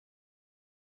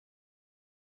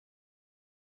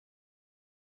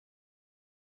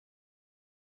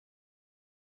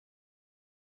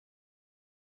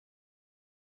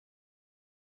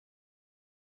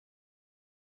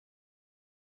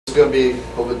It's going to be a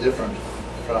little bit different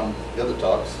from the other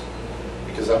talks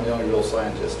because I'm the only real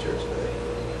scientist here today.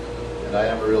 And I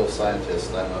am a real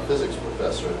scientist. I'm a physics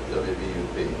professor at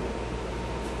WVUP.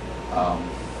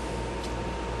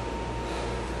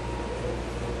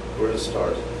 Where to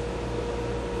start?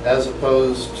 As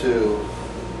opposed to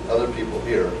other people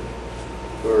here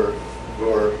who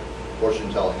are fortune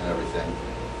telling and everything,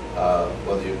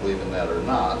 whether you believe in that or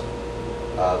not,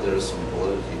 there's some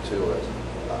validity to it.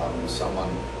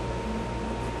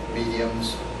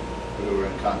 Mediums who are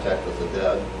in contact with the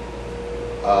dead.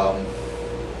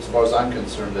 As far as I'm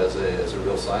concerned, as a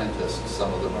real scientist,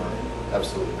 some of them are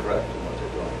absolutely correct in what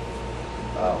they're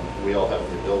doing. We all have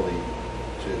the ability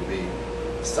to be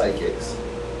psychics.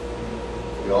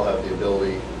 We all have the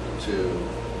ability to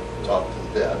talk to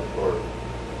the dead, or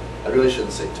I really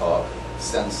shouldn't say talk,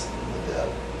 sense the dead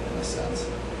in a sense.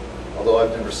 Although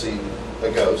I've never seen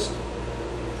a ghost,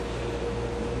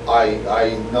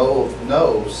 I know of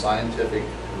no scientific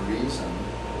reason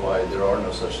why there are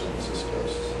no such things as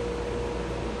ghosts.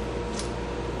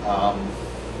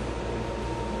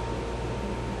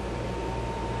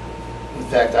 In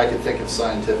fact, I could think of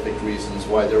scientific reasons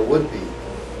why there would be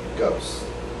ghosts,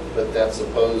 but that's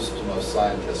opposed to most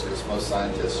scientists, because most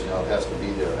scientists, it has to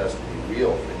be there, it has to be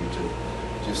real for you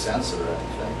to sense it or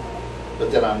anything.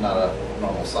 But then I'm not a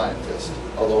normal scientist,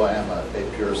 although I am a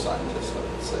pure scientist, I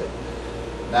would say.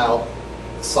 Now,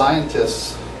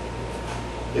 scientists,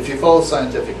 if you follow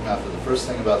scientific method, the first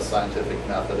thing about scientific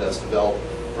method as developed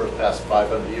for the past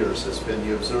 500 years has been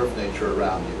you observe nature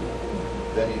around you.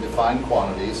 Then you define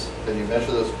quantities, then you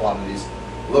measure those quantities,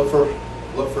 look for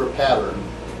a pattern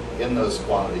in those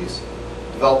quantities,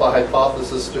 develop a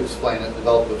hypothesis to explain it,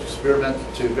 develop an experiment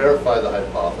to verify the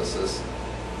hypothesis,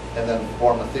 and then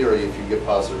form a theory if you get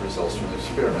positive results from the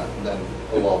experiment, and then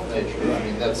a law of nature. I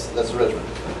mean, that's a regimen.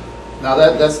 Now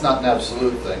that's not an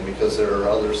absolute thing, because there are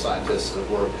other scientists that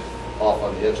work off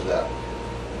on the edge of that.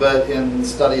 But in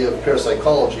study of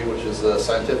parapsychology, which is the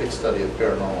scientific study of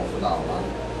paranormal phenomena,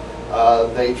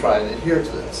 they try and adhere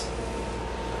to this.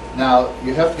 Now,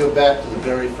 you have to go back to the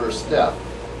very first step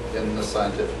in the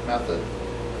scientific method,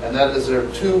 and that is there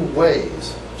are two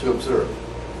ways to observe.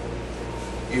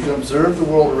 You can observe the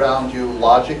world around you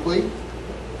logically,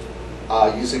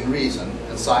 using reason,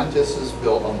 and scientists is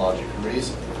built on logic and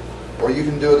reason. Or you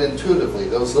can do it intuitively,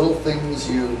 those little things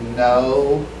you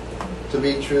know to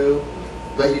be true,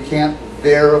 but you can't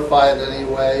verify it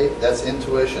anyway. That's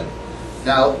intuition.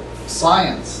 Now,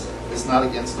 science is not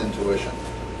against intuition,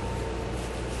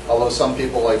 although some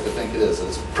people like to think it is.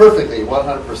 It's perfectly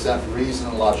 100% reason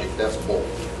and logic. That's bull.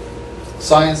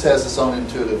 Science has its own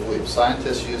intuitive beliefs.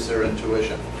 Scientists use their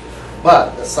intuition.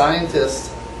 But a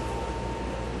scientist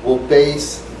will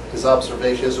base his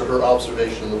or her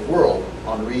observation of the world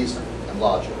on reason and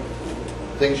logic.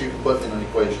 Things you can put in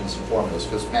equations and formulas,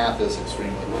 because mathematics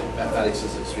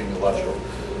is extremely logical.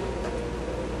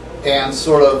 And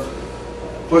sort of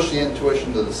push the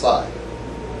intuition to the side.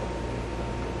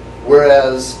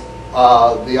 Whereas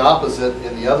the opposite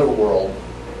in the other world,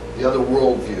 the other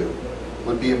worldview,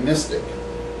 would be a mystic.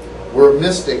 Where a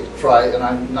mystic and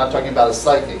I'm not talking about a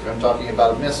psychic, I'm talking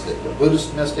about a mystic, a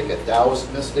Buddhist mystic, a Taoist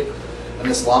mystic, an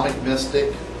Islamic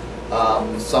mystic,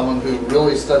 someone who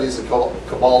really studies the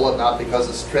Kabbalah not because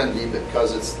it's trendy, but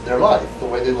because it's their life, the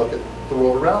way they look at the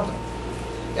world around them.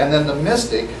 And then the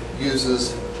mystic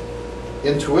uses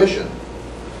intuition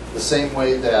the same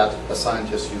way that a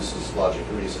scientist uses logic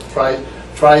and reason.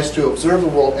 Tries to observe the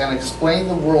world and explain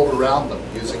the world around them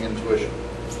using intuition.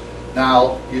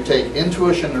 Now, you take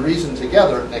intuition and reason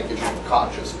together, and that gives you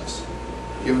consciousness,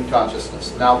 human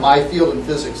consciousness. Now, my field in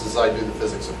physics is I do the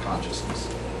physics of consciousness.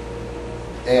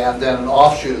 And then an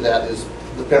offshoot of that is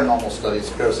the paranormal studies,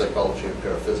 parapsychology, and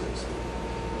paraphysics.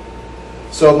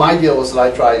 So my deal is that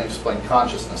I try to explain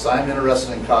consciousness. I'm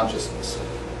interested in consciousness.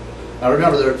 Now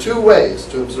remember, there are two ways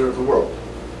to observe the world.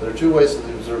 There are two ways to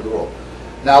observe the world.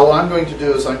 Now what I'm going to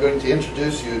do is I'm going to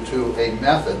introduce you to a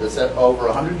method that's over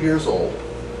 100 years old,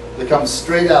 that comes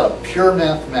straight out of pure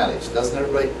mathematics. Doesn't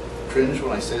everybody cringe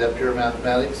when I say that, pure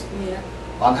mathematics? Yeah.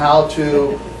 On how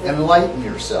to enlighten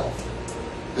yourself.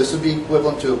 This would be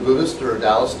equivalent to a Buddhist or a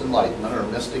Taoist enlightenment or a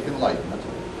mystic enlightenment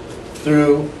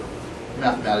through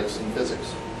mathematics and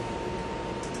physics.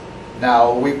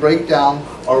 Now, we break down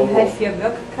our world. You have your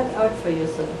work cut out for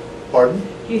yourself. Pardon?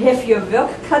 You have your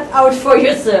work cut out for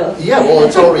yourself. Yeah, well,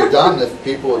 it's already done if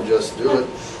people would just do it.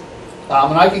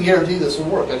 And I can guarantee this will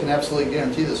work. I can absolutely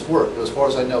guarantee this will work. But as far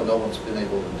as I know, no one's been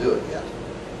able to do it yet.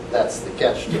 That's the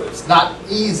catch to it. It's not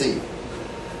easy.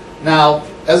 Now,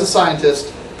 as a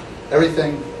scientist,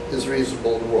 everything is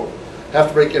reasonable in the world. have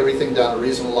to break everything down to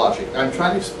reasonable logic. I'm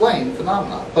trying to explain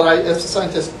phenomena, but as a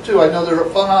scientist too, I know there are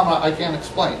phenomena I can't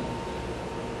explain.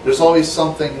 There's always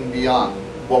something beyond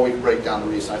what we can break down to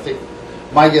reason. I think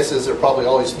my guess is there'll probably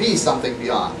always be something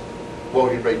beyond what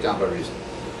we can break down by reason.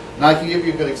 Now I can give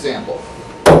you a good example.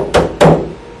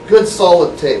 Good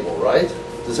solid table, right?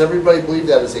 Does everybody believe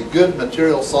that is a good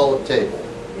material solid table?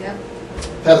 Yeah.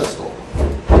 Pedestal.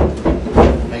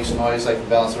 Makes noise, I can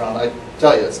bounce around. I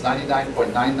tell you, it's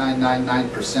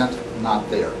 99.9999% not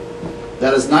there.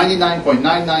 That is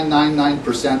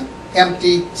 99.9999%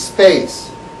 empty space.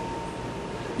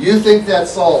 You think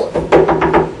that's solid.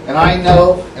 And I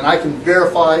know, and I can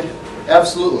verify,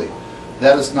 absolutely,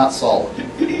 that is not solid.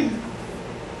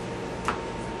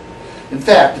 In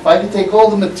fact, if I could take all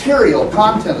the material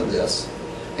content of this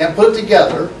and put it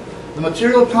together, the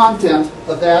material content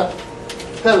of that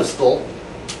pedestal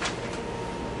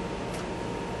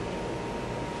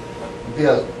would be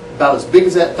about as big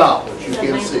as that dot, which you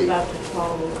can see.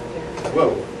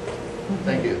 Whoa.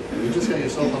 Thank you. You just got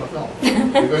yourself on a film.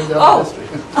 You're going down history.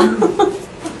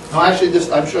 No, actually,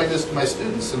 I'm showing this to my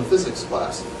students in a physics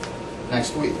class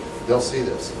next week. They'll see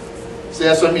this. See,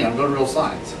 that's what I mean. I'm doing real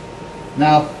science.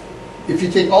 Now, if you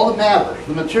take all the matter,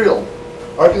 the material,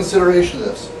 our consideration of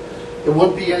this, it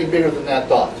wouldn't be any bigger than that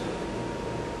dot.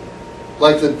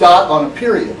 Like the dot on a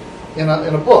period in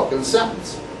a book, in a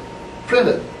sentence,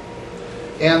 printed.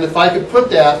 And if I could put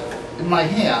that in my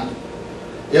hand,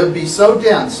 it would be so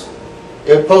dense,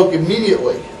 it would poke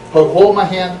immediately, hold my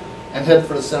hand, and head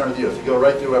for the center of the earth. You go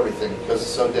right through everything because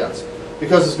it's so dense.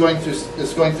 Because it's going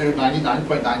through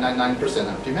 99.999%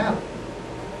 empty matter.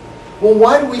 Well,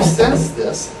 why do we sense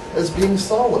this as being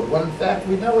solid when in fact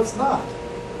we know it's not?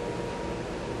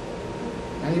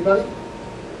 Anybody?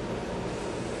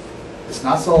 It's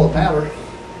not solid matter.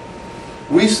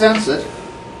 We sense it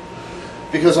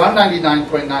because I'm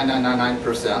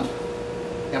 99.9999%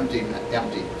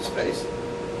 empty space,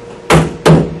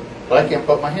 but I can't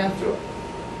put my hand through it.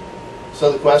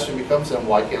 So the question becomes then,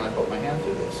 why can't I put my hand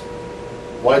through this?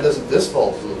 Why doesn't this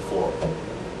fall to the floor?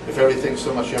 If everything's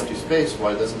so much empty space,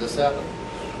 why doesn't this happen?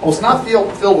 Well, it's not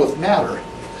filled with matter.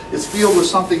 It's filled with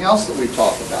something else that we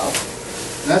talk about.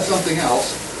 And that something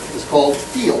else is called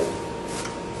field.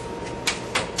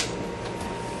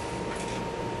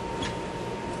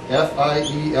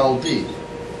 F-I-E-L-D.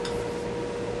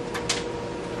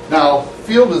 Now,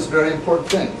 field is a very important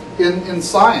thing. In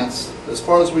science, as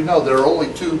far as we know, there are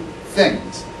only two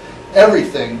things.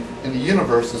 Everything in the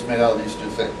universe is made out of these two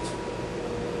things.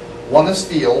 One is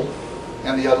field,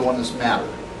 and the other one is matter.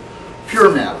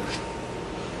 Pure matter.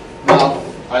 Now,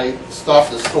 I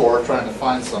stopped at the store trying to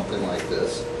find something like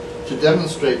this to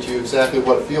demonstrate to you exactly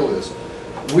what a field is.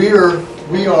 We are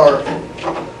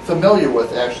familiar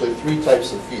with actually three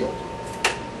types of field.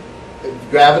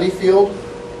 Gravity field,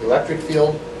 electric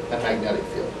field, and magnetic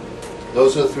field.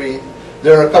 Those are the three.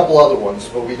 There are a couple other ones,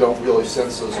 but we don't really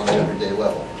sense those on an everyday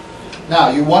level. Now,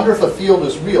 you wonder if a field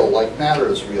is real, like matter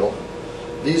is real.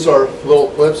 These are little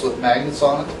clips with magnets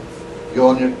on it. You go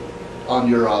on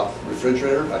your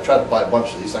refrigerator. I tried to buy a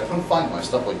bunch of these. I couldn't find my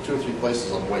stuff like 2 or 3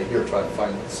 places on the way here trying to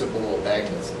find simple little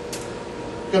magnets.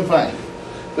 Couldn't find it.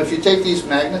 But if you take these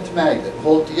magnet to magnet and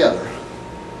hold it together,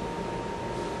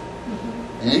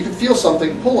 and you can feel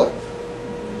something pulling.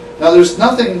 Now there's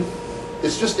nothing,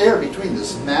 it's just air between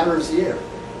this. Matter is the air.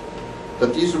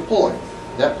 But these are pulling.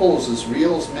 That pull is as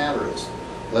real as matter is.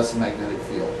 That's the magnetic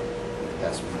field.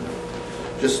 That's matter.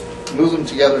 Just move them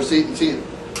together. See,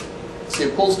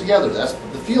 it pulls together. That's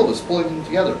the field is pulling them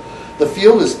together. The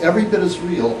field is every bit as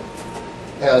real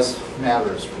as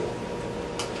matter is real.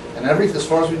 And as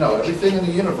far as we know, everything in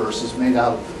the universe is made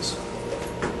out of this.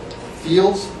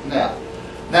 Fields, matter.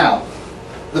 Now,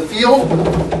 the field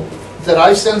that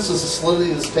I sense as the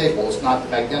solidity of this table is not the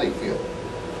magnetic field.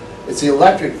 It's the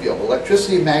electric field.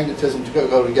 Electricity and magnetism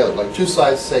go together, like two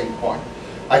sides of the same coin.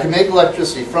 I can make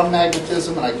electricity from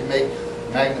magnetism, and I can make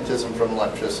magnetism from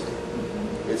electricity.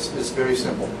 It's very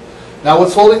simple. Now,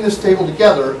 what's holding this table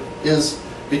together is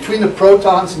between the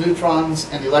protons, neutrons,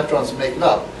 and the electrons that make it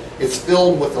up, it's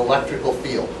filled with electrical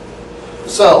field.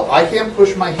 So, I can't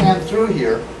push my hand through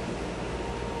here.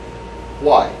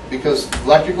 Why? Because the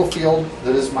electrical field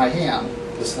that is my hand,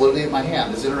 the solidity of my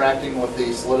hand, is interacting with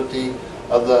the solidity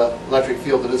of the electric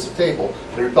field that is the table.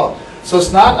 They repel. So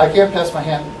it's not, I can't pass my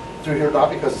hand through here,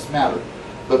 not because it's matter,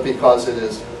 but because it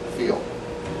is field.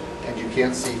 And you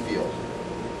can't see field.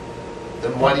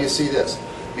 Then why do you see this?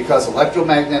 Because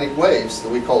electromagnetic waves that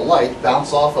we call light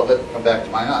bounce off of it and come back to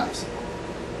my eyes.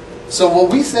 So what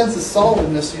we sense is solid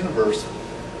in this universe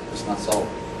is not solid.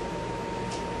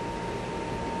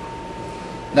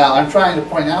 Now, I'm trying to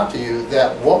point out to you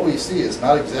that what we see is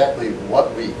not exactly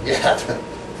what we get.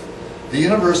 The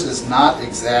universe is not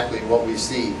exactly what we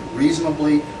see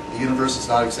reasonably. The universe is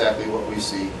not exactly what we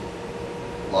see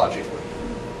logically.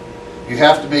 You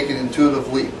have to make an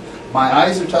intuitive leap. My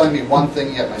eyes are telling me one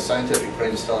thing, yet my scientific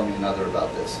brain is telling me another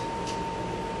about this.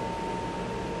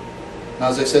 Now,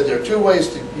 as I said, there are two ways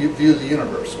to view the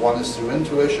universe. One is through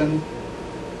intuition,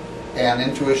 and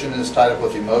intuition is tied up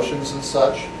with emotions and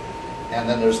such. And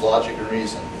then there's logic and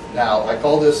reason. Now, I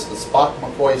call this the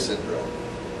Spock-McCoy syndrome.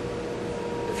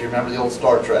 If you remember the old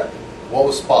Star Trek, what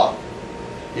was Spock?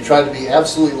 He tried to be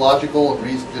absolutely logical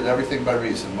and did everything by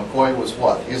reason. McCoy was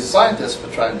what? He was a scientist,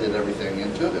 but tried to do everything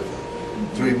intuitively,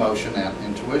 through emotion and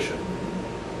intuition.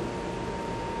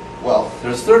 Well,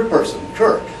 there's a third person,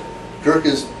 Kirk. Kirk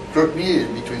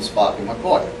mediated between Spock and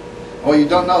McCoy. And what you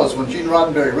don't know is when Gene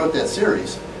Roddenberry wrote that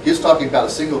series, he was talking about a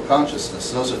single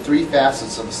consciousness. Those are three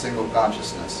facets of a single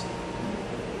consciousness.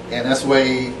 And that's the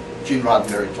way Gene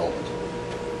Roddenberry told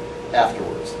it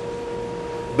afterwards.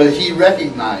 But he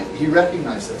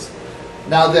recognized this.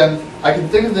 Now then, I can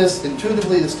think of this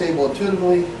intuitively, this table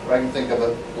intuitively, or I can think of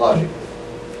it logically.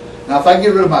 Now if I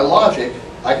get rid of my logic,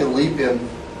 I can leap in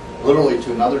literally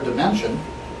to another dimension,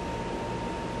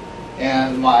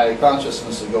 and my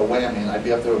consciousness would go whammy, and I'd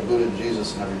be up there with Buddha and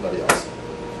Jesus and everybody else.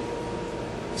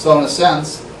 So in a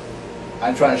sense,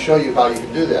 I'm trying to show you how you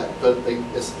can do that. But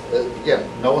again,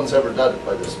 no one's ever done it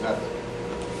by this method.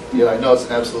 Yet I know it's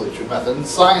an absolutely true method. In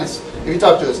science, if you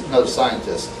talk to another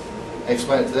scientist and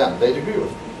explain it to them, they'd agree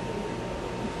with me.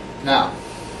 Now,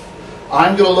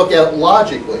 I'm going to look at it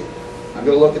logically. I'm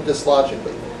going to look at this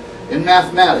logically. In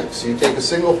mathematics, you take a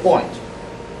single point.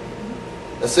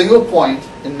 A single point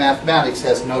in mathematics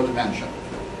has no dimension.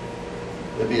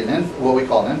 It would be what we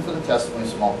call an infinitesimally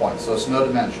small point, so it's no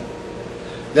dimension.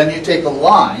 Then you take a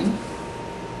line.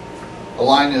 A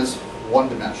line is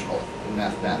one-dimensional in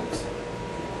mathematics.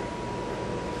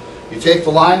 You take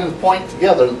the line and the point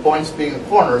together, the points being the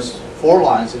corners, 4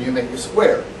 lines, and you make a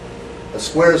square. A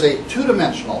square is a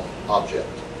two-dimensional object.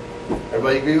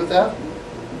 Everybody agree with that?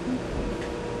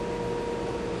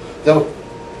 Then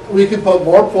we can put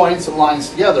more points and lines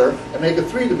together and make a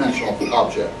three-dimensional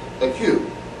object, a cube.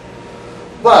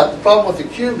 But the problem with the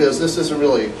cube is this isn't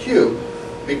really a cube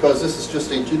because this is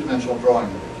just a two-dimensional drawing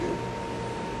of the cube.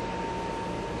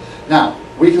 Now,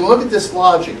 we can look at this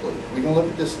logically. We can look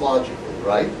at this logically,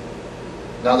 right?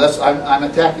 Now, I'm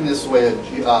attacking this the way a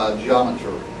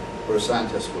geometer or a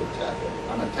scientist would attack it.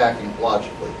 I'm attacking it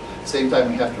logically. At the same time,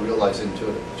 we have to realize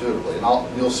intuitively.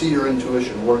 And you'll see your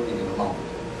intuition working in a moment.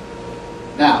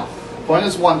 Now, the point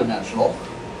is one-dimensional.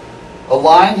 A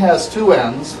line has two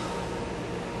ends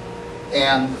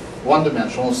and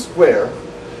one-dimensional square.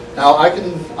 Now, I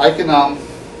can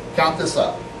count this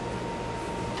up.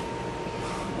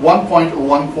 1 point or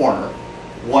 1 corner,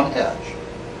 1 edge.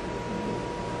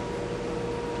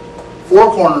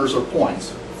 4 corners are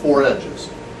points, 4 edges.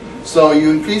 So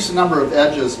you increase the number of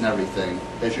edges and everything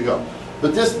as you go.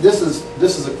 But this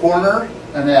is a corner,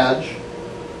 an edge,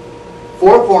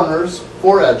 4 corners,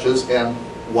 4 edges, and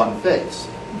 1 face.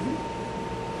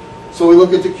 So we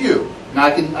look at the cube. Now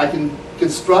I can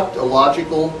construct a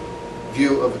logical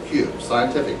view of a cube,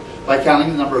 scientific, by counting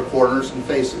the number of corners and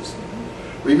faces.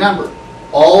 Remember,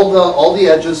 all the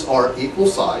edges are equal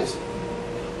size,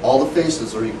 all the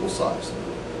faces are equal size,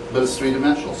 but it's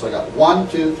three-dimensional. So I got 1,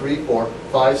 2, 3, 4,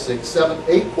 5, 6, 7,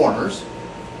 8 corners.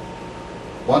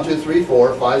 1, 2, 3,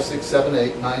 4, 5, 6, 7,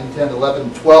 8, 9, 10,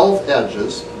 11, 12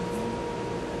 edges,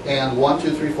 and 1,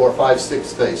 2, 3, 4, 5,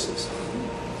 6 faces.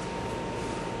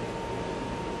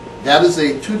 That is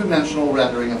a two-dimensional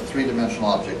rendering of a three-dimensional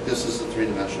object. This is a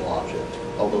three-dimensional object,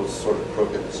 although it's sort of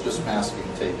crooked. It's just masking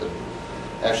tape and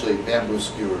actually bamboo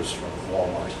skewers from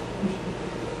Walmart.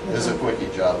 This is a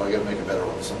quickie job. I got to make a better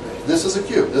one someday. This is a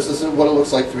cube. This is what it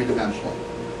looks like three-dimensionally.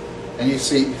 And you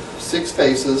see 6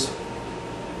 faces,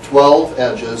 12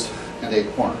 edges, and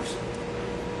 8 corners.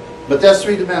 But that's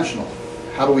three-dimensional.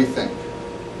 How do we think?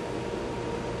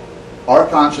 Our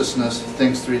consciousness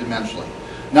thinks three-dimensionally.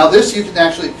 Now this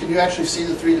can you actually see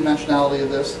the three-dimensionality of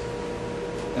this?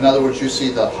 In other words, you see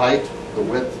the height, the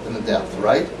width, and the depth,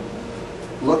 right?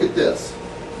 Look at this.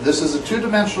 This is a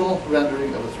two-dimensional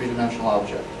rendering of a three-dimensional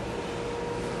object.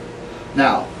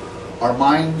 Now, our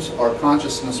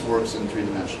consciousness works in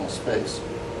three-dimensional space.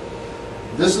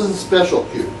 This is a special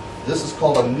cube. This is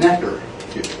called a Necker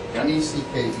cube.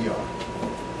 N-E-C-K-E-R.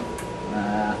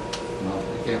 No,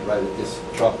 I can't write it this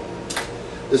trouble.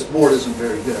 This board isn't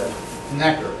very good.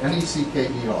 Necker,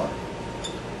 N-E-C-K-E-R.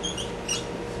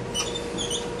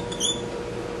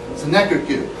 It's a Necker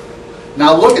cube.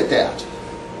 Now look at that.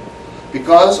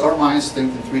 Because our minds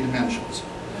think in 3 dimensions.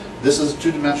 This is a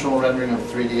 2-dimensional rendering of a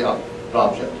 3D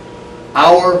object.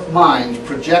 Our mind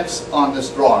projects on this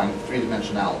drawing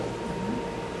 3-dimensionality.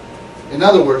 In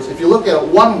other words, if you look at it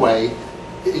one way,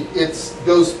 it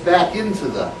goes back into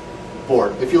the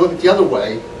board. If you look at the other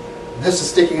way, this is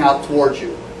sticking out towards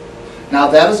you. Now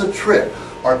that is a trick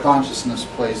our consciousness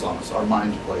plays on us, our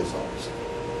mind plays on us.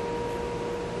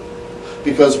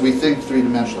 Because we think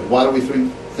 3-dimensionally. Why do we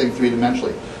think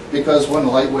 3-dimensionally? Because when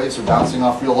the light waves are bouncing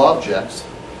off real objects,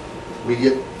 we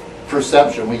get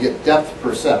perception, we get depth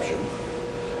perception.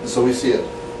 And so we see it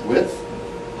width,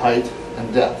 height,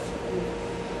 and depth.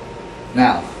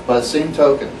 Now, by the same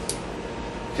token,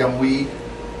 can we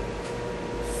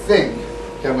think,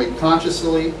 can we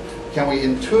consciously, can we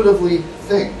intuitively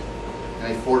think in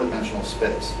a 4-dimensional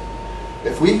space?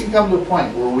 If we can come to a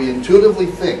point where we intuitively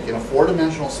think in a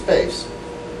 4-dimensional space,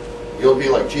 you'll be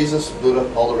like Jesus,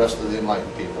 Buddha, all the rest of the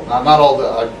enlightened people. Now, not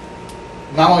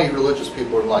only religious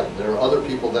people are enlightened, there are other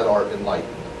people that are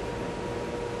enlightened.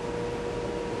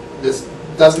 This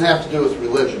doesn't have to do with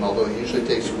religion, although it usually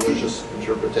takes religious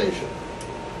interpretation.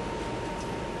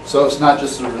 So it's not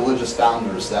just the religious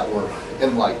founders that were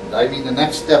enlightened. I mean the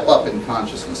next step up in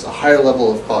consciousness, a higher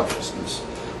level of consciousness.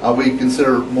 We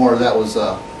consider more of that was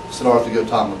Siddhartha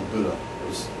Gautama, the Buddha,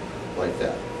 was like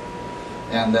that.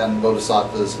 And then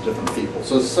bodhisattvas and different people.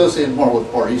 So it's associated more with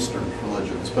Far Eastern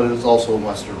religions, but it is also in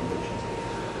Western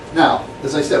religions. Now,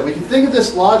 as I said, we can think of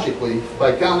this logically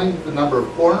by counting the number of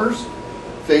corners,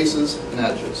 faces, and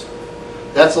edges.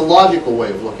 That's a logical way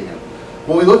of looking at it.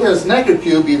 When we look at this Necker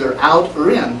cube, either out or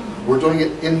in, we're doing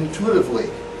it intuitively.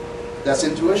 That's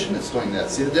intuition that's doing that.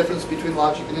 See the difference between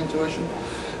logic and intuition?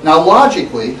 Now,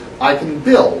 logically, I can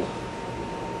build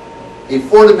a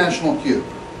 4-dimensional cube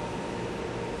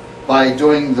by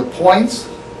doing the points,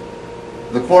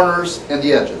 the corners, and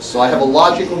the edges. So I have a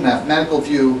logical, mathematical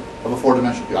view of a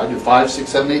 4-dimensional cube. I do 5, 6,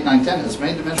 7, 8, 9, 10, as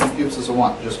many dimensional cubes as I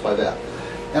want just by that.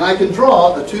 And I can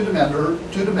draw a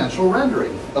two-dimensional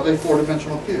rendering of a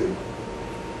 4-dimensional cube.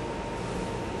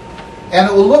 And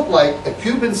it will look like a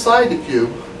cube inside the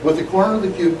cube with the corner of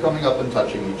the cube coming up and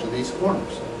touching each of these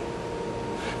corners.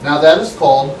 Now that is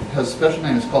called, has a special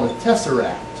name, it's called a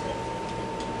tesseract.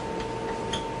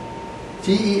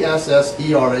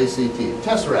 T-E-S-S-E-R-A-C-T,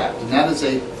 tesseract, and that is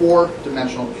a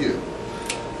 4-dimensional cube.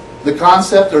 The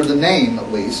concept, or the name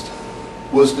at least,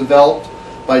 was developed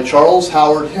by Charles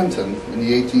Howard Hinton in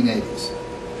the 1880s.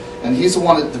 And he's the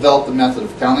one that developed the method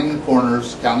of counting the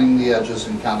corners, counting the edges,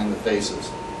 and counting the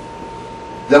faces.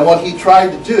 Then what he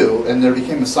tried to do, and there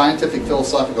became a scientific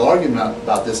philosophical argument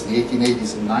about this in the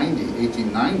 1880s and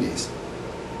 1890s,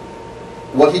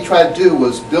 what he tried to do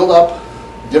was build up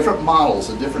different models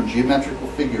of different geometrical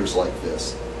figures like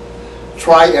this,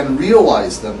 try and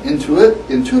realize them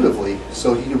intuitively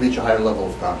so he could reach a higher level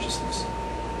of consciousness.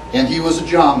 And he was a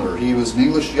geometer. He was an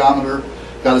English geometer,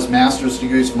 got his master's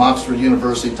degrees from Oxford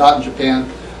University, taught in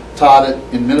Japan, taught it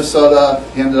in Minnesota,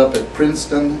 ended up at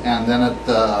Princeton, and then at,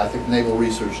 I think, the Naval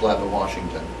Research Lab in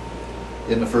Washington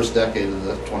in the first decade of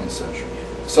the 20th century.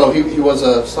 So he was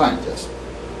a scientist.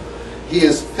 He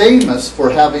is famous for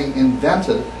having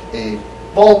invented a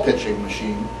ball pitching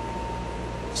machine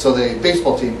so the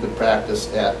baseball team could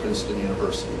practice at Princeton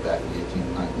University back in the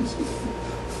 1890s.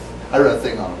 I read a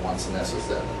thing on it once, and that's just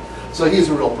that. So he's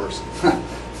a real person,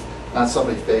 not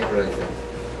somebody fake or anything.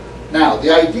 Now, the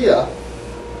idea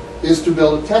is to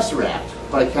build a tesseract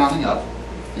by counting up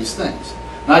these things.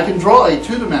 Now, I can draw a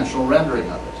 2-dimensional rendering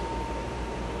of it,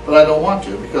 but I don't want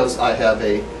to because I have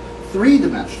a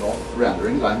 3-dimensional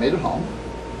rendering that I made at home.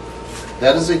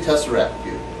 That is a tesseract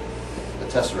cube, a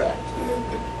tesseract.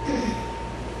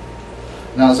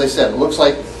 Now, as I said, it looks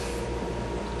like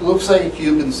a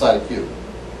cube inside a cube.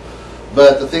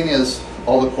 But the thing is,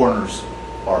 all the corners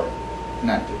are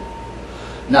connected.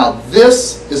 Now,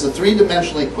 this is a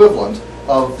 3-dimensional equivalent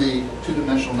of the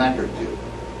 2-dimensional Necker cube.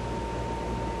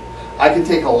 I can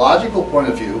take a logical point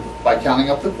of view by counting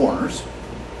up the corners.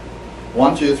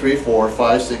 1, 2, 3, 4,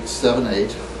 5, 6, 7,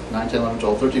 8, 9, 10, 11,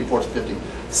 12, 13, 14, 15.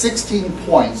 16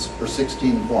 points for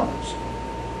 16 corners.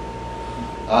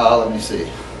 Let me see.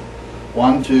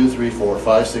 1, 2, 3, 4,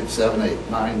 5, 6, 7, 8,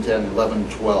 9, 10, 11,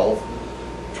 12.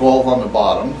 12 on the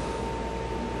bottom.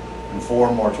 And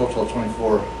 4 more, 12, 12,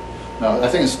 24. No, I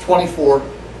think it's 24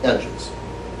 edges.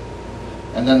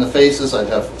 And then the faces, I'd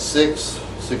have 6,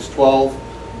 6, 12,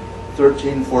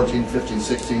 13, 14, 15,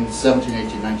 16, 17,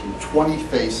 18, 19, 20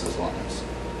 faces on this.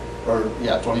 Or,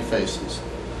 yeah, 20 faces.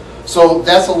 So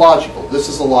that's a logical. This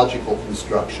is a logical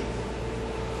construction.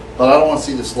 But I don't want to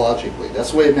see this logically.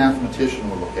 That's the way a mathematician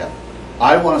would look at it.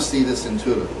 I want to see this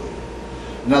intuitively.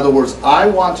 In other words, I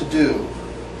want to do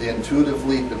the intuitive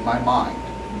leap in my mind,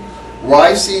 where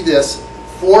I see this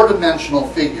four-dimensional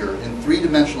figure in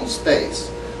three-dimensional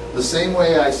space, the same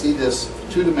way I see this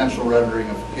two-dimensional rendering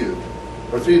of a cube,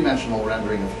 or three-dimensional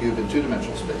rendering of a cube in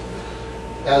two-dimensional space.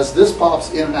 As this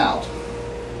pops in and out,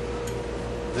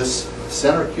 this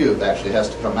center cube actually has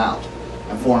to come out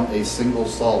and form a single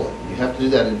solid. You have to do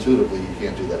that intuitively, you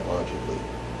can't do that logically.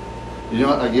 You know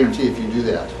what, I guarantee if you do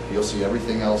that, you'll see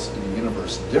everything else in the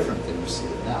universe different than you see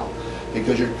it now,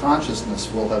 because your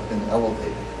consciousness will have been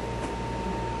elevated.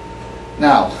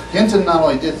 Now, Hinton not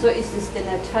only did... So is this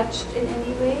then attached in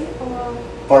any way, or?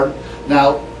 Pardon?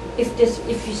 Now... If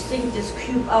you think this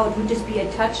cube out, would this be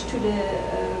attached to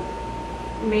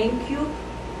the main cube?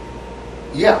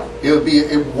 Yeah, it would be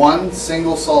one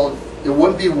single solid. It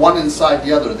wouldn't be one inside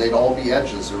the other. They'd all be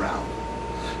edges around.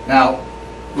 Now,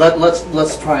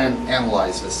 let's try and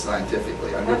analyze this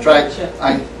scientifically. I'm going to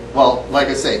try. Well, like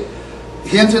I say,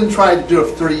 Hinton tried to do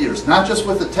it for 30 years, not just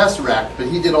with the tesseract, but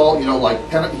he did all,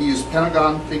 like he used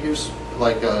pentagon figures,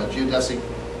 like geodesic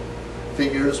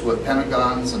figures with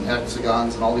pentagons and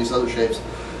hexagons and all these other shapes.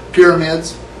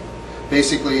 Pyramids,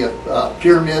 basically a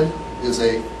pyramid is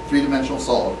a three-dimensional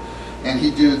solid, and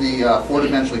he'd do the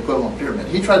four-dimensional equivalent pyramid.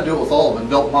 He tried to do it with all of them and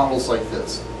built models like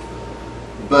this.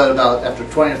 But after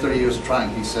 20 or 30 years of trying,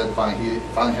 he said he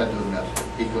finally had to admit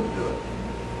he couldn't do it.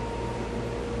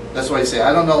 That's why I say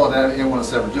I don't know that anyone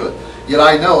has ever do it. Yet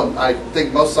I know, and I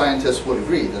think most scientists would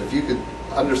agree, that if you could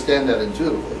understand that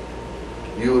intuitively,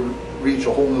 you would reach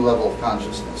a whole new level of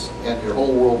consciousness, and your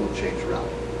whole world would change around.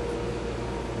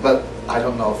 But I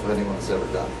don't know if anyone has ever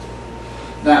done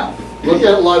it. Now, look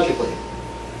at it logically.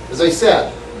 As I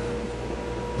said,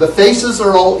 the faces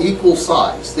are all equal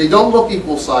size. They don't look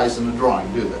equal size in a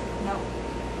drawing, do they? No.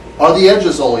 Are the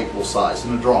edges all equal size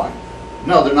in a drawing?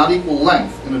 No, they're not equal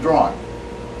length in a drawing.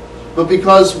 But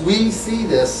because we see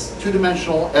this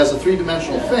two-dimensional as a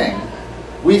three-dimensional thing,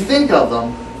 we think of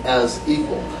them as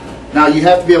equal. Now you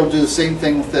have to be able to do the same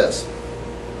thing with this.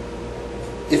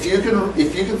 If you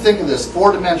can think of this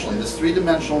four-dimensionally, this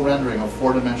three-dimensional rendering of a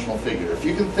four-dimensional figure, if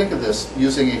you can think of this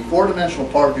using a four-dimensional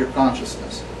part of your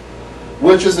consciousness,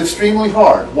 which is extremely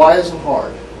hard. Why is it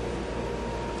hard?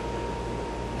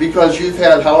 Because you've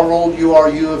had, however old you are,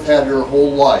 you have had your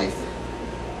whole life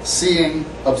seeing,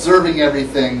 observing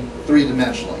everything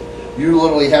three-dimensionally. You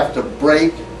literally have to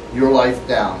break your life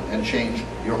down and change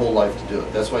your whole life to do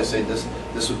it. That's why I say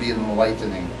this would be an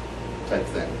enlightening type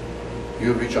thing. You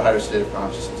would reach a higher state of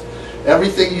consciousness.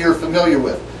 Everything you're familiar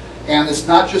with. And it's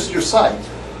not just your sight.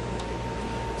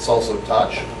 It's also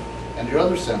touch and your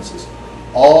other senses.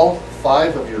 All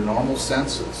five of your normal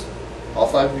senses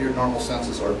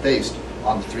are based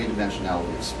on the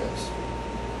three-dimensionality of space.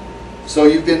 So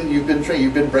you've been trained,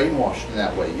 you've been brainwashed in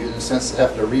that way. You, in a sense,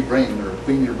 have to rebrain or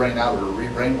clean your brain out or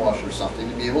re-brainwash or something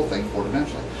to be able to think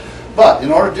four-dimensionally. But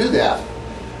in order to do that,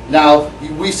 now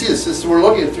we see this. So we're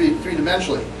looking at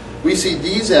three-dimensionally. We see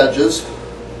these edges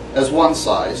as one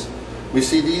size. We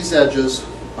see these edges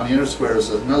on the inner square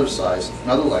as another size,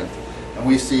 another length, and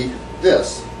we see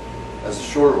this as a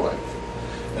shorter length.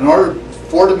 In order to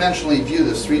four-dimensionally view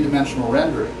this three-dimensional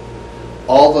rendering,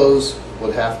 all those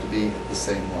would have to be the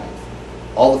same length.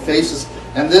 All the faces,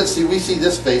 and then we see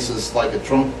this face as like a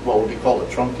what would be called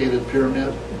a truncated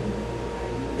pyramid.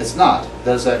 It's not.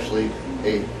 That is actually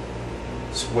a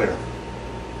square.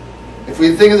 If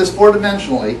we think of this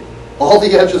four-dimensionally, all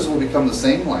the edges will become the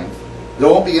same length. There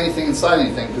won't be anything inside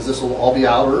anything because this will all be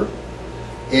outer,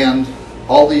 and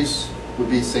all these would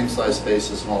be same size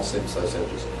spaces and all same size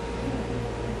edges.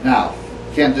 Now,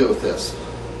 can't do it with this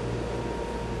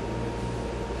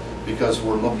because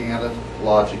we're looking at it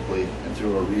logically and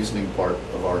through a reasoning part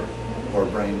of our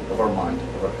brain, of our mind,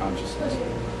 of our consciousness.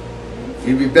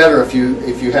 It'd be better if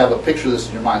you have a picture of this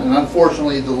in your mind. And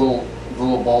unfortunately, the little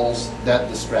balls that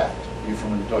distract you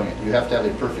from doing it. You have to have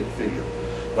a perfect figure.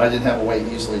 But I didn't have a way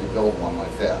easily to build one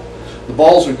like that. The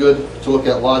balls are good to look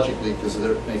at logically because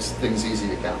it makes things easy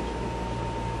to count.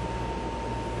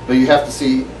 But you have to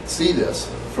see this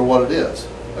for what it is,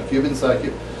 a cube inside a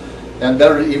cube. And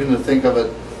better even to think of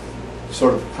it,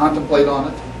 sort of contemplate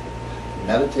on it,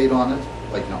 meditate on it,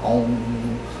 like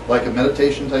like a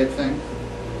meditation type thing,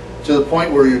 to the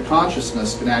point where your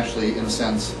consciousness can actually, in a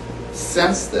sense,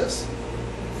 sense this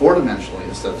four-dimensionally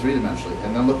instead of three-dimensionally,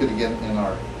 and then look at it again in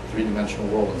our three-dimensional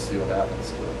world and see what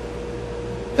happens to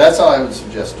it. That's how I would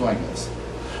suggest doing this.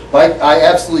 But I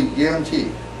absolutely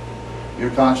guarantee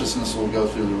your consciousness will go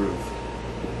through the roof.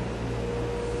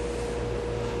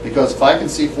 Because if I can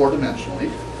see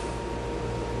four-dimensionally,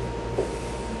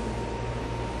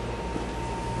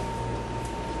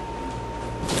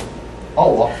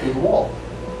 I'll walk through the wall.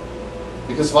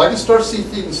 Because if I can start to see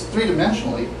things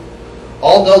three-dimensionally,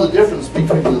 I'll know the difference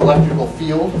between the electrical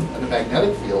field and the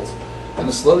magnetic fields and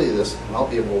the solidity of this, and I'll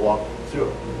be able to walk through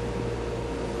it.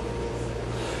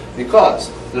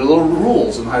 Because there are little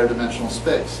rules in higher dimensional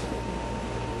space.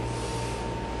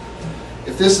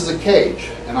 If this is a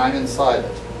cage and I'm inside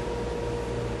it,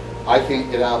 I can't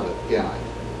get out of it, can I?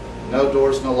 No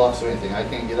doors, no locks or anything. I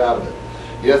can't get out of it.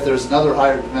 Yet there's another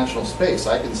higher dimensional space.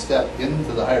 I can step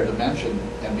into the higher dimension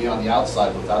and be on the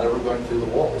outside without ever going through the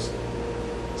walls.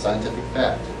 Scientific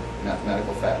fact,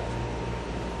 mathematical fact.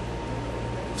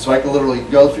 So I could literally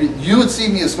go through, you would see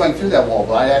me as going through that wall,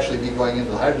 but I'd actually be going into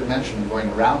the higher dimension and going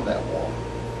around that wall.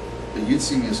 But you'd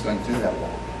see me as going through that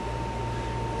wall.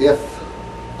 If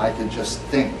I could just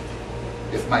think,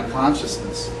 if my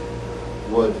consciousness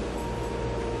would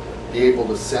be able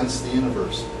to sense the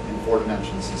universe in 4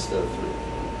 dimensions instead of 3.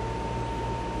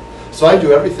 So I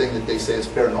do everything that they say is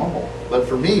paranormal. But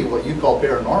for me, what you call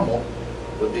paranormal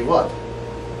would be what?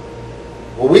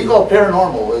 What we call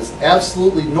paranormal is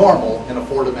absolutely normal in a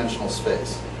 4-dimensional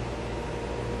space.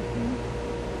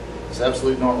 It's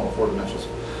absolutely normal in 4-dimensional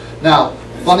space. Now,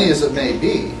 funny as it may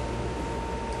be,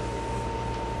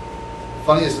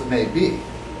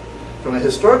 from a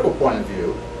historical point of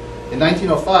view, in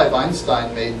 1905,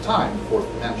 Einstein made time the 4th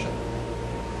dimension.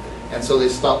 And so they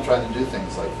stopped trying to do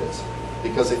things like this,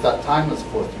 because they thought time was the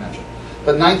 4th dimension.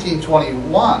 But in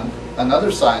 1921,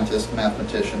 another scientist,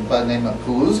 mathematician, by the name of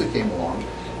Kaluza came along,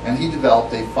 and he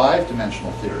developed a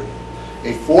 5-dimensional theory.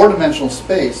 A 4-dimensional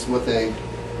space with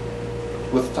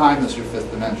time as your 5th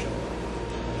dimension.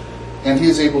 And he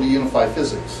was able to unify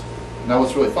physics. Now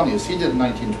what's really funny is he did in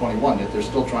 1921, yet they're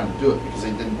still trying to do it because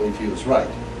they didn't believe he was right.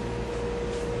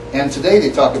 And today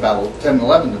they talk about 10 and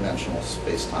 11-dimensional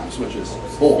space-times, which is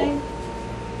bull.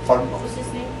 Pardon? What was his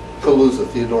name? Kaluza,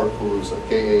 Theodore Kaluza,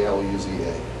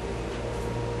 K-A-L-U-Z-A.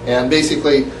 And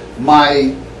basically,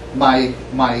 my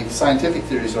scientific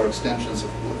theories are extensions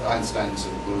of Einstein's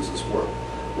and Kaluza's work,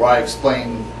 where I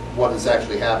explain what is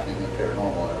actually happening in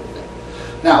paranormal and everything.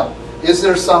 Now, is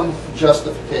there some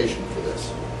justification for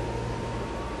this?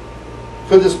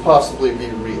 Could this possibly be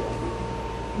real?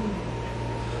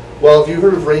 Well, have you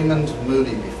heard of Raymond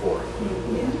Moody before?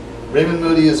 Yeah. Raymond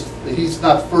Moody he's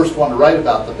not the first one to write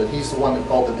about them, but he's the one that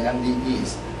called them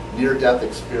NDEs, near-death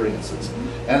experiences.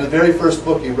 And the very first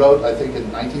book he wrote, I think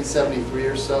in 1973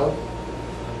 or so,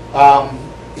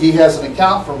 he has an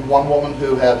account from one woman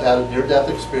who had a near-death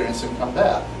experience and come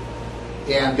back.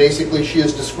 And basically she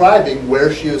is describing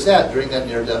where she was at during that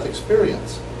near-death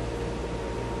experience.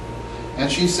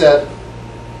 And she said,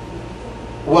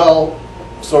 well,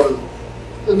 sort of,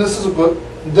 and this is a book,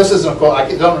 this isn't a quote,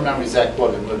 I don't remember the exact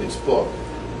quote in Moody's book,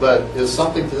 but it's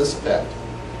something to this effect.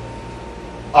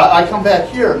 I come back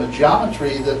here and the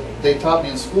geometry that they taught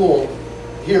me in school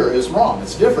here is wrong.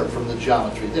 It's different from the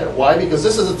geometry there. Why? Because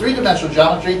this is a 3-dimensional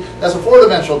geometry, that's a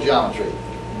 4-dimensional geometry.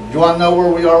 Do you want to know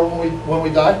where we are when we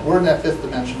die? We're in that 5th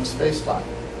dimension of space-time.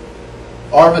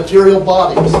 Our material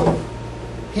bodies,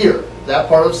 here, that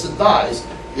part of us that dies,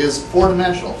 is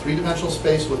 4-dimensional, 3-dimensional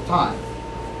space with time.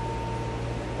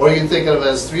 Or you can think of it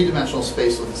as 3-dimensional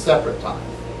space with a separate time.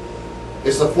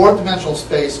 It's the 4th-dimensional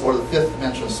space or the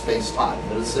 5th-dimensional space-time.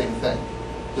 They're the same thing,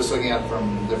 just looking at it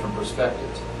from different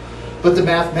perspectives. But the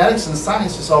mathematics and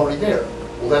science is already there.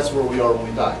 Well, that's where we are when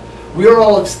we die. We are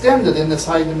all extended in this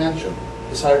higher dimension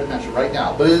right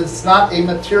now. But it's not a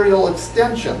material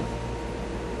extension.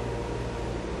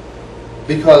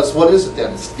 Because what is it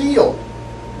then? It's field.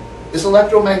 It's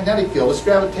electromagnetic field. It's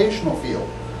gravitational field.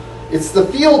 It's the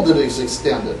field that is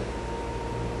extended.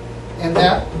 And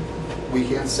that we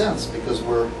can't sense because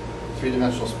we're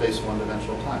 3-dimensional space,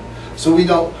 1-dimensional time. So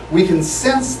we can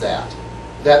sense that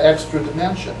extra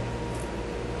dimension.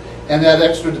 And that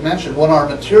extra dimension, when our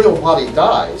material body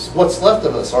dies, what's left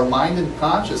of us, our mind and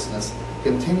consciousness,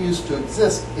 continues to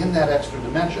exist in that extra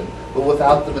dimension, but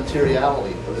without the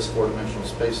materiality of this 4-dimensional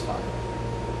space-time.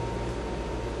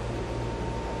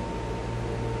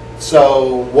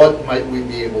 So what might we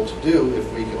be able to do if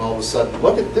we can all of a sudden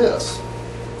look at this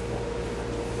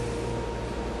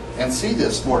and see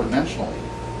this more dimensionally,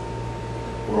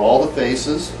 where all the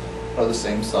faces are the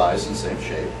same size and same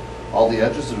shape, all the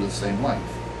edges are the same length.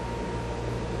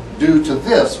 Due to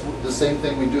this, the same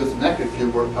thing we do with the nectar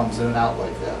cube where it comes in and out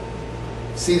like that.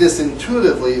 See this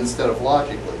intuitively instead of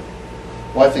logically.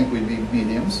 Well, I think we'd be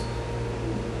mediums.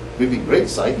 We'd be great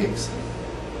psychics.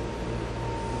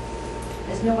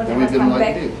 Has no one And we've ever been come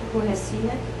like back you. who has seen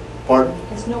it? Pardon?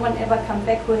 Has no one ever come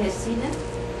back who has seen it?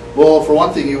 Well, for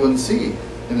one thing, you wouldn't see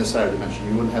in this higher dimension.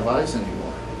 You wouldn't have eyes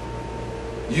anymore.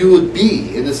 You would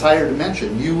be, in this higher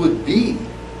dimension, you would be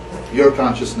your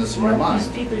consciousness and your Well, mind. these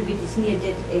people with these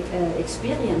near-death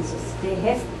experiences, they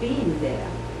have been there.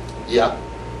 Yeah,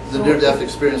 the So- near-death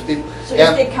experience people. So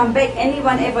And- if they come back,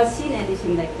 anyone ever seen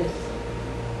anything like this?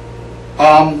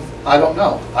 I don't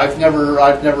know. I've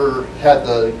never had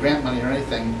the grant money or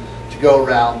anything to go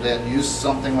around and use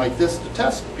something like this to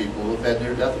test people who've had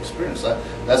near-death experience.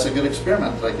 That's a good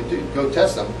experiment that I could do. Go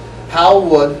test them. How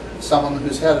would someone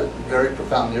who's had a very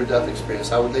profound near-death experience,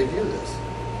 how would they view this?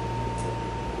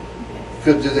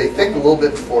 Do they think a little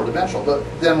bit four-dimensional? But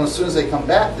then as soon as they come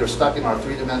back, they're stuck in our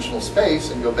three-dimensional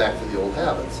space and go back to the old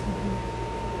habits.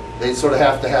 They sort of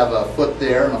have to have a foot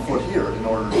there and a foot here in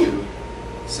order to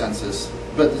sense this.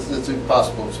 But it's a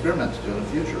possible experiment to do in the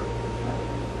future.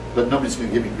 But nobody's going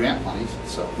to give me grant money,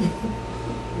 so.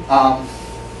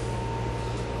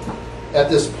 At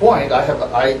this point,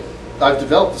 I've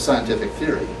developed a scientific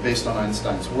theory based on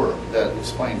Einstein's work that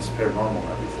explains paranormal and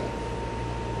everything.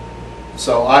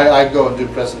 So I go and do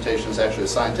presentations actually at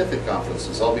scientific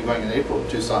conferences. I'll be going in April to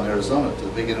Tucson, Arizona to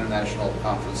the big international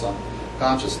conference on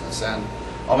consciousness. And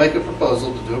I'll make a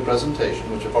proposal to do a presentation,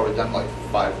 which I've already done like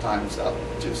 5 times out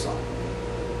in Tucson.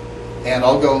 And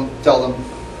I'll go and tell them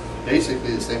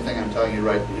basically the same thing I'm telling you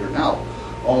right here now,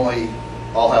 only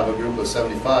I'll have a group of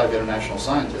 75 international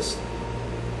scientists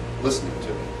listening to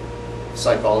me.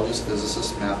 Psychologists,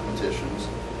 physicists, mathematicians,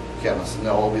 chemists, and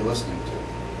they'll all be listening to me.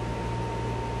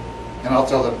 And I'll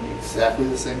tell them exactly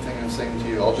the same thing I'm saying to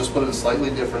you. I'll just put it in slightly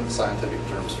different scientific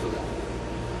terms for them.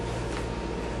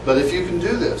 But if you can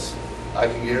do this, I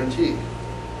can guarantee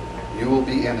you will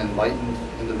be an enlightened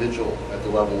individual at the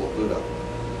level of Buddha.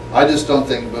 I just don't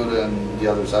think Buddha and the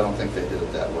others, I don't think they did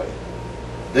it that way.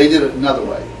 They did it another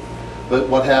way. But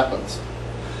what happens?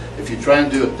 If you try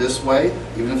and do it this way,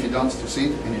 even if you don't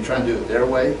succeed, and you try and do it their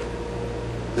way,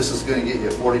 this is going to get you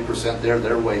 40% there.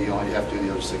 Their way, you only have to do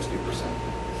the other 60%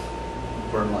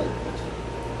 for enlightenment.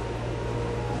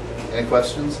 Any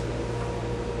questions?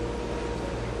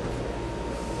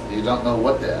 You don't know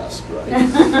what to ask, right?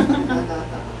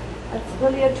 That's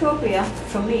really utopia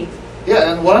for me.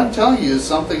 Yeah, and what I'm telling you is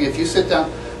something. If you sit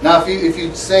down now,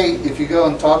 if you go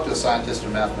and talk to a scientist or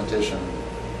mathematician,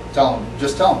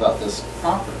 just tell them about this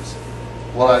conference.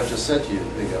 What I've just said to you,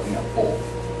 they go, full.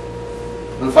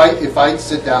 But if I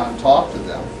sit down and talk to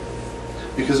them,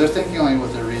 because they're thinking only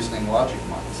with their reasoning, logic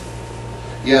minds.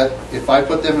 Yet, if I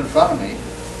put them in front of me,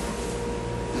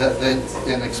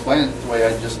 and explain it the way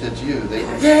I just did to you, they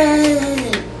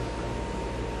yay!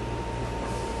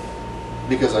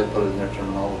 Because I put it in their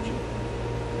terminology.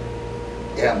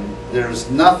 And there's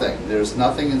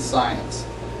nothing in science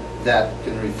that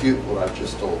can refute what I've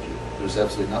just told you. There's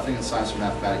absolutely nothing in science or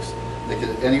mathematics that can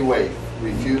in any way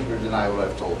refute or deny what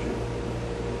I've told you.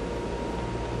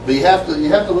 But you have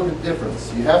to look at the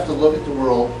difference. You have to look at the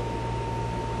world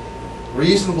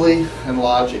reasonably and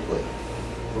logically,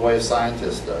 the way a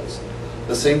scientist does. At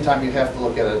the same time, you have to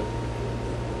look at it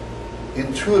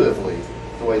intuitively,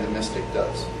 the way the mystic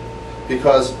does.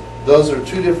 Because those are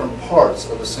two different parts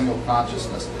of a single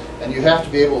consciousness. And you have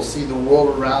to be able to see the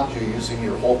world around you using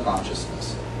your whole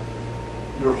consciousness.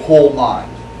 Your whole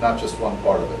mind, not just one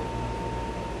part of it.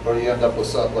 Or you end up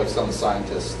with like some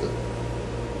scientists that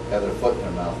have their foot in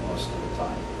their mouth most of the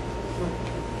time.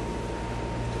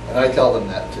 And I tell them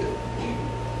that too.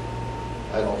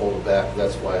 I don't hold it back.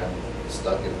 That's why I'm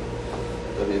stuck in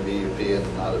WVUP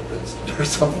and not at Princeton or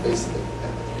someplace like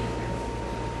that.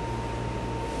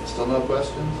 Still no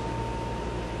questions?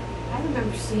 I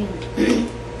remember seeing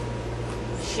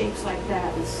shapes like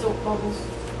that with soap bubbles.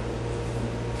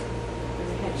 Where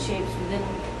they had shapes within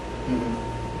them. Mm-hmm.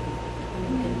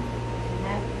 And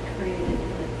that created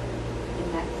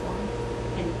in that form.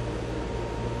 In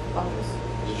bubbles.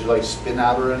 Did you like spin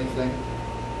out or anything?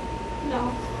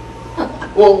 No.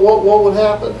 Well, what would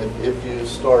happen if you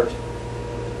start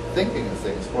thinking of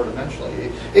things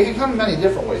four-dimensionally? It can come in many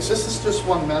different ways. This is just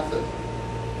one method.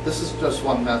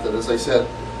 As I said,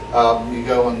 you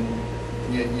go and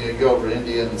you go over to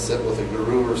India and sit with a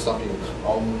guru or something.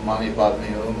 Om Mani Padme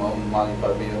Hum, Om Mani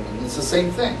Padme Hum. And it's the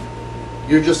same thing.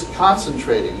 You're just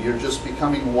concentrating. You're just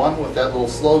becoming one with that little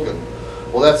slogan.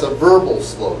 Well, that's a verbal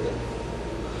slogan.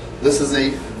 This is a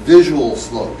visual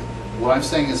slogan. What I'm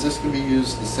saying is this can be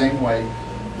used the same way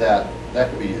that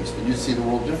could be used, and you'd see the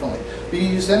world differently. But you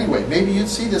use it anyway. Maybe you'd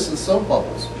see this in soap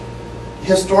bubbles.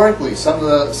 Historically, some of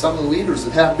the leaders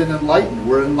that have been enlightened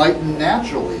were enlightened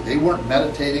naturally. They weren't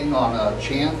meditating on a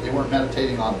chant. They weren't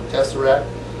meditating on the tesseract.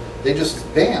 They just,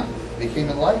 bam, became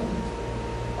enlightened.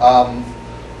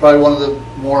 Probably one of the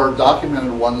more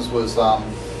documented ones was a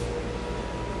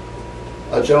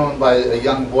gentleman a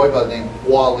young boy by the name of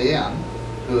Hua Lian,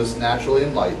 who is naturally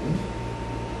enlightened.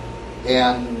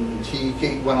 And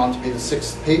he went on to be the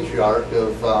 6th patriarch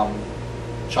of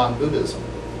Chan Buddhism,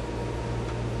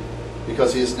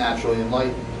 because he is naturally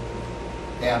enlightened.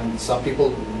 And some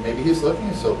people, maybe he's looking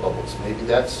at soap bubbles. Maybe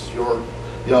that's your,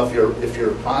 if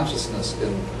your consciousness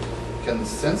can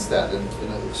sense that in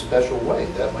a special way,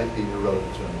 that might be your road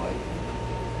to enlightenment.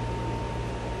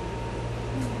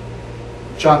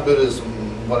 Chan Buddhism,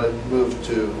 when it moved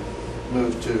to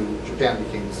Japan,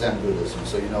 became Zen Buddhism.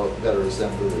 So you know it better as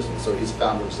Zen Buddhism. So he's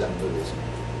founder of Zen Buddhism.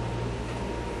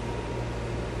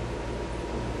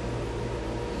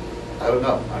 I don't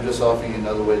know. I'm just offering you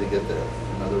another way to get there,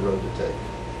 another road to take.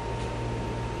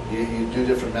 You do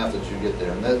different methods, you get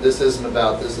there. And this isn't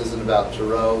about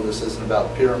Tarot. This isn't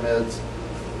about pyramids.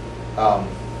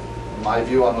 My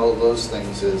view on all of those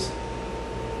things is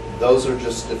those are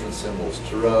just different symbols.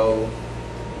 Tarot,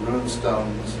 rune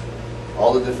stones,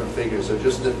 all the different figures are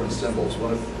just different symbols.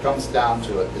 When it comes down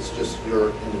to it, it's just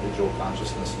your individual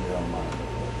consciousness in your own mind,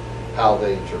 how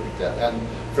they interpret that. And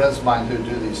friends of mine who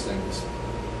do these things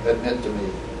admit to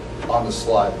me on the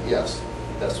slide, yes,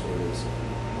 that's what it is.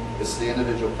 It's the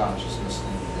individual consciousness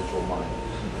and the individual mind,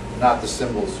 not the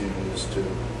symbols you use to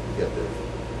get there.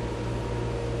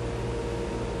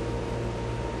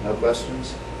 No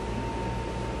questions?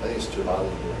 I think it's too hot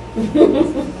in here.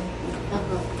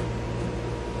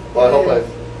 Well,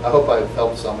 I hope I've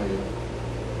helped some of you,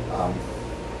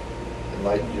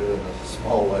 enlightened you in a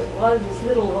small way. Well, these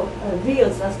little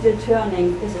wheels are still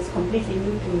turning. This is completely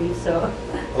new to me, so.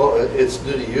 Well, it's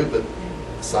new to you, but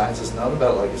science has known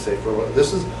about it, like I say, for a while.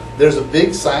 There's a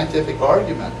big scientific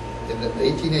argument in the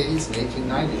 1880s and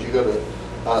 1890s. You go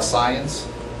to Science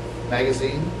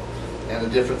magazine and the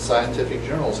different scientific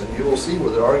journals, and you will see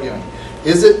where they're arguing.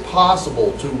 Is it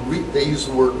possible to, they use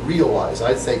the word realize,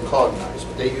 I'd say cognize,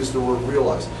 but they use the word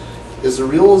realize. Is the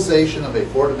realization of a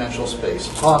four-dimensional space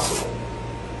possible?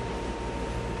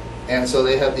 And so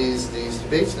they have these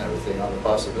debates and everything on the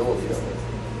possibility of it.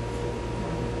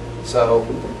 So,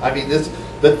 I mean,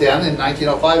 but then in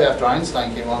 1905, after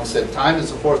Einstein came along and said time is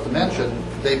the fourth dimension,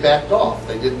 they backed off.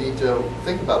 They didn't need to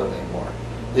think about it anymore.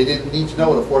 They didn't need to know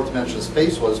what a fourth dimensional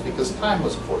space was because time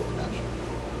was a fourth dimension.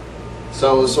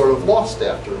 So it was sort of lost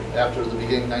after the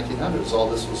beginning 1900s. All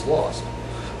this was lost.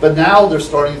 But now they're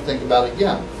starting to think about it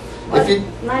again. Well,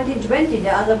 1920,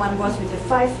 the other one was with the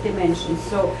 5 dimensions,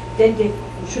 so then they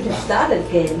should have started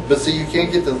again. But see, you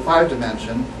can't get to the 5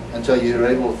 dimension until you're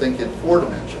able to think in 4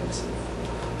 dimensions.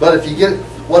 But if you get,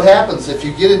 what happens if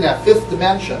you get in that 5th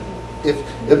dimension?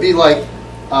 It'd be like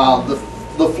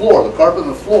the floor, the carpet on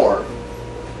the floor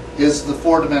is the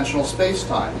 4-dimensional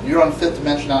space-time. And you're on the 5th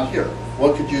dimension out here.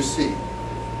 What could you see?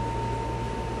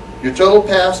 Your total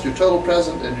past, your total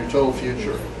present, and your total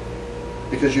future.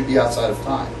 Because you'd be outside of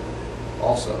time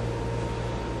also.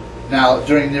 Now,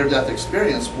 during near-death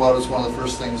experience, what is one of the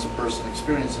first things a person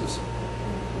experiences?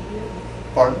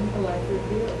 Pardon? The life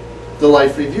review. The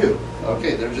life review.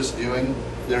 Okay, they're just viewing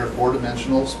their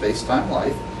 4-dimensional space-time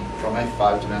life from a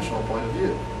 5-dimensional point of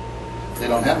view. They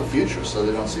don't have a future, so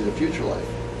they don't see their future life.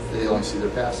 They only see their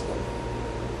past life.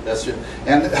 That's it.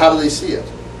 And how do they see it?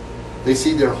 They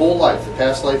see their whole life, the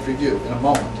past life review, in a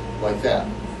moment, like that.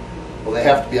 Well, they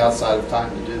have to be outside of time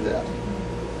to do that.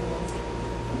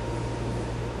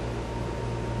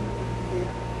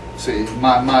 See,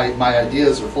 my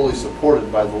ideas are fully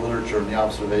supported by the literature and the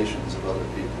observations of other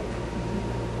people.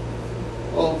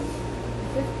 Well,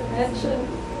 5th dimension.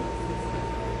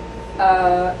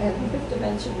 In the 5th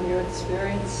dimension, you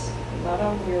experience not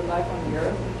only your life on the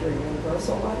earth, but your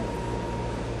universal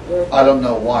life. I don't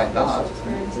know why not.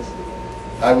 Experiences.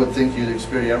 I would think you'd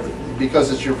experience everything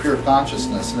because it's your pure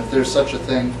consciousness. And if there's such a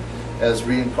thing as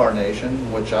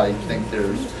reincarnation, which I think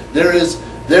there is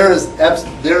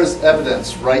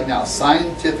evidence right now,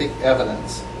 scientific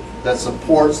evidence that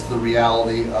supports the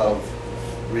reality of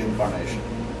reincarnation.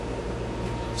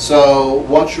 So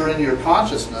once you're in your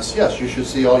consciousness, yes, you should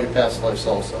see all your past lives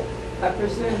also. I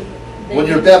presume. When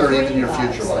you're better, even your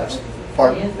future lives.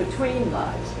 Pardon? In between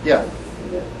lives. Yeah.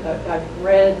 I've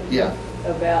read Yeah.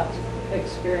 about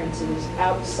experiences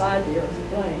outside the earth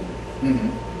plane.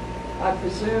 Mm-hmm. I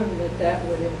presume that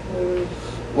would include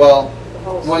Well, the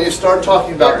whole. when you start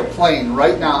talking about the plane,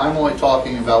 right now I'm only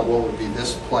talking about what would be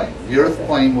this plane. The Earth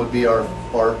plane would be our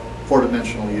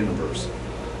 4-dimensional universe.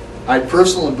 I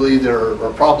personally believe there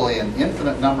are probably an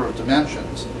infinite number of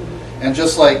dimensions. And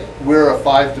just like we're a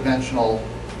 5-dimensional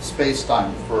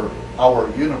space-time for our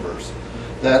universe,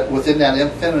 that within that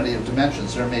infinity of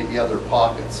dimensions there may be other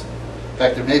pockets. In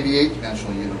fact, there may be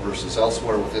 8-dimensional universes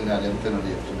elsewhere within that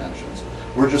infinity of dimensions.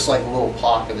 We're just like a little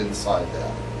pocket inside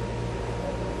that.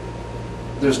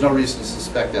 There's no reason to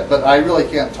suspect that. But I really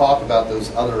can't talk about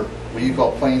those other what you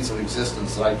call planes of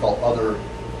existence that I call other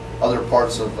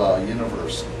parts of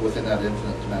universe within that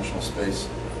infinite dimensional space.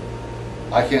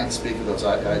 I can't speak of those.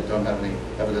 I don't have any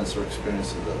evidence or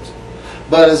experience of those.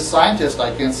 But as a scientist,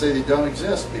 I can't say they don't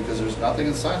exist because there's nothing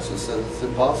in science that says it's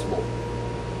impossible.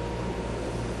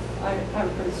 I'm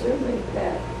presuming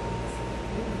that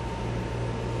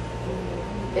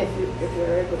if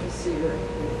you're able to see your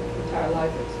entire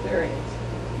life experience,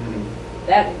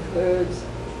 that includes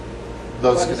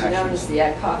Those what is known connections. as the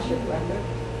Akashic record.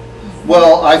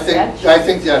 Well, I think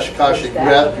the Akashic Is that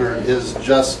what it record is? is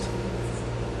just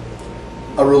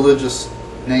a religious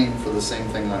name for the same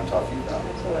thing that I'm talking about.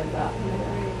 That's what I thought.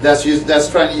 That's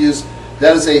trying to use,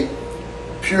 that is a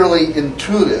purely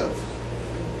intuitive,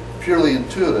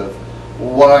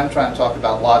 what I'm trying to talk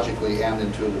about logically and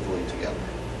intuitively together.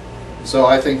 So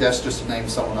I think that's just a name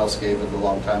someone else gave it a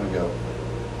long time ago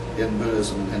in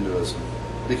Buddhism and Hinduism,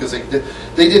 because they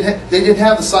didn't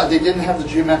have the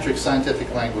geometric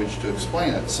scientific language to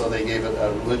explain it, so they gave it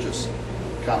a religious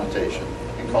connotation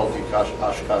and called it the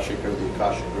Akashic or the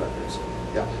Akashic records.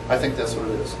 Yeah, I think that's what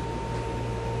it is.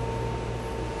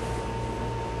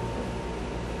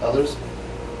 Others?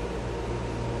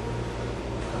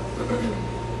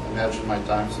 Imagine my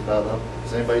time's about up.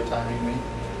 Is anybody timing me?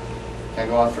 Can I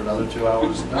go on for another 2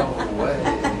 hours? No way.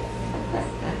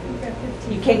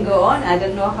 You can go on. I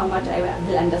don't know how much I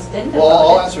will understand Well,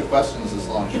 I'll about it. answer questions as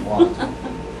long as you want.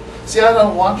 See, I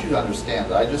don't want you to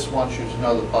understand it. I just want you to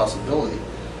know the possibility,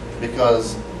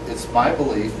 because it's my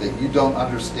belief that you don't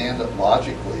understand it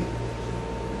logically.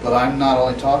 But I'm not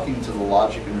only talking to the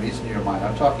logic and reason in your mind,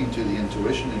 I'm talking to the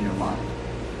intuition in your mind.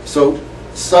 So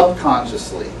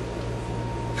subconsciously,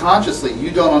 consciously,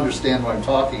 you don't understand what I'm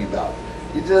talking about.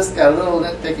 You just got a little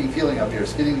nitpicking feeling up here.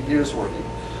 It's getting the gears working.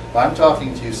 But I'm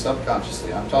talking to you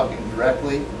subconsciously. I'm talking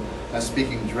directly. I'm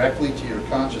speaking directly to your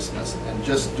consciousness. And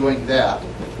just doing that,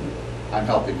 I'm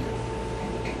helping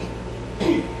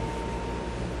you.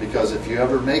 Because if you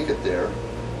ever make it there,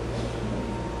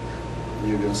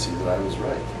 you're going to see that I was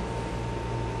right.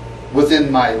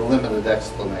 Within my limited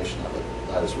explanation of it,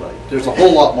 I was right. There's a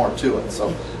whole lot more to it.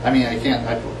 So, I mean, I can't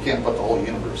put the whole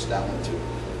universe down into a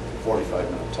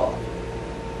 45-minute talk.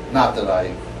 Not that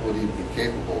I would even be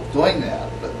capable of doing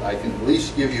that, but I can at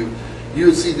least give you, you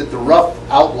would see that the rough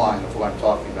outline of what I'm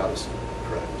talking about is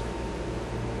correct.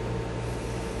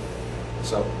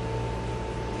 So,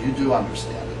 you do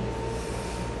understand it.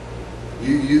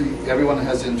 Everyone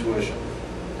has intuition.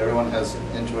 Everyone has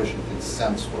intuition, can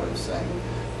sense what I'm saying,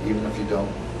 even if you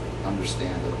don't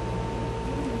understand it.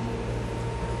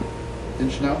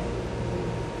 Didn't you know?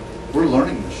 We're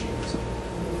learning machines.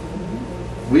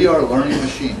 We are learning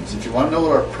machines. If you want to know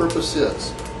what our purpose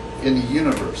is in the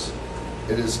universe,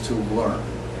 it is to learn,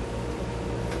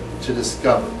 to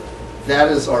discover.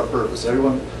 That is our purpose.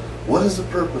 Everyone, what is the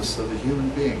purpose of a human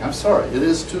being? I'm sorry, it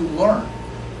is to learn.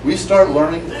 We start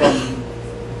learning from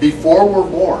before we're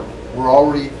born. We're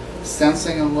already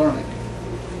sensing and learning.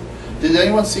 Did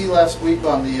anyone see last week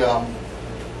on the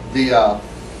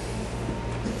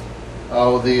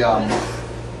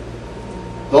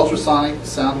ultrasonic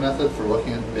sound method for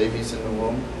looking at babies in the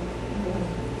womb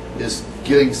is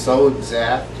getting so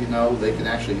exact, you know, they can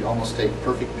actually almost take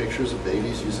perfect pictures of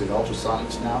babies using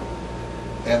ultrasonics now.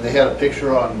 And they had a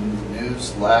picture on the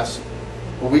news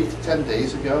a week to 10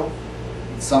 days ago,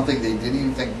 something they didn't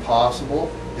even think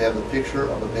possible. They have a picture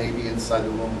of a baby inside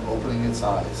the womb opening its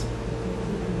eyes.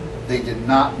 They did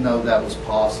not know that was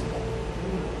possible.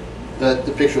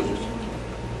 The picture was just...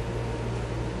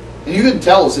 And you couldn't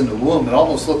tell it was in the womb. It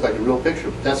almost looked like a real picture,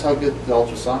 but that's how good the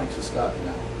ultrasonics has gotten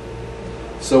now.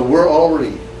 So we're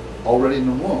already in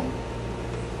the womb.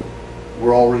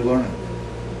 We're already learning.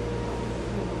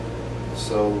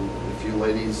 So if you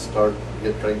ladies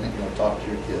get pregnant, you want to talk to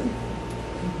your kid.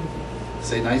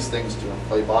 Say nice things to him.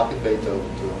 Play Bach and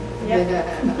Beethoven to him.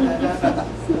 Yeah.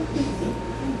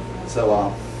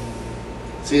 So,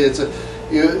 see,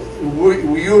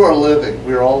 you are living.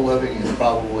 We're all living in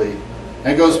probably,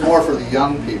 and it goes more for the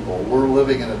young people. We're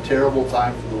living in a terrible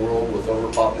time for the world with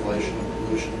overpopulation and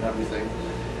pollution and everything.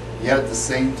 Yet at the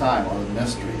same time, one of the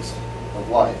mysteries of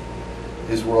life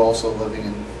is we're also living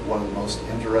in one of the most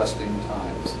interesting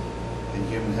times in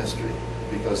human history,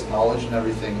 because knowledge and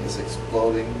everything is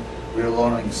exploding. We're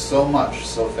learning so much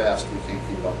so fast we can't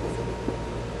keep up with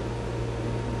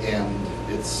it. And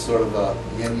it's sort of a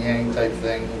yin-yang type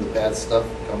thing. The bad stuff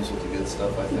comes with the good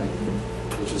stuff, I think,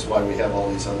 which is why we have all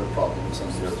these other problems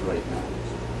on the earth right now.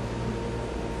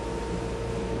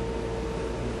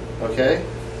 Okay?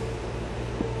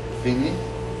 Fini?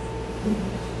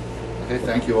 Okay,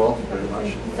 thank you all very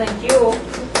much. Thank you.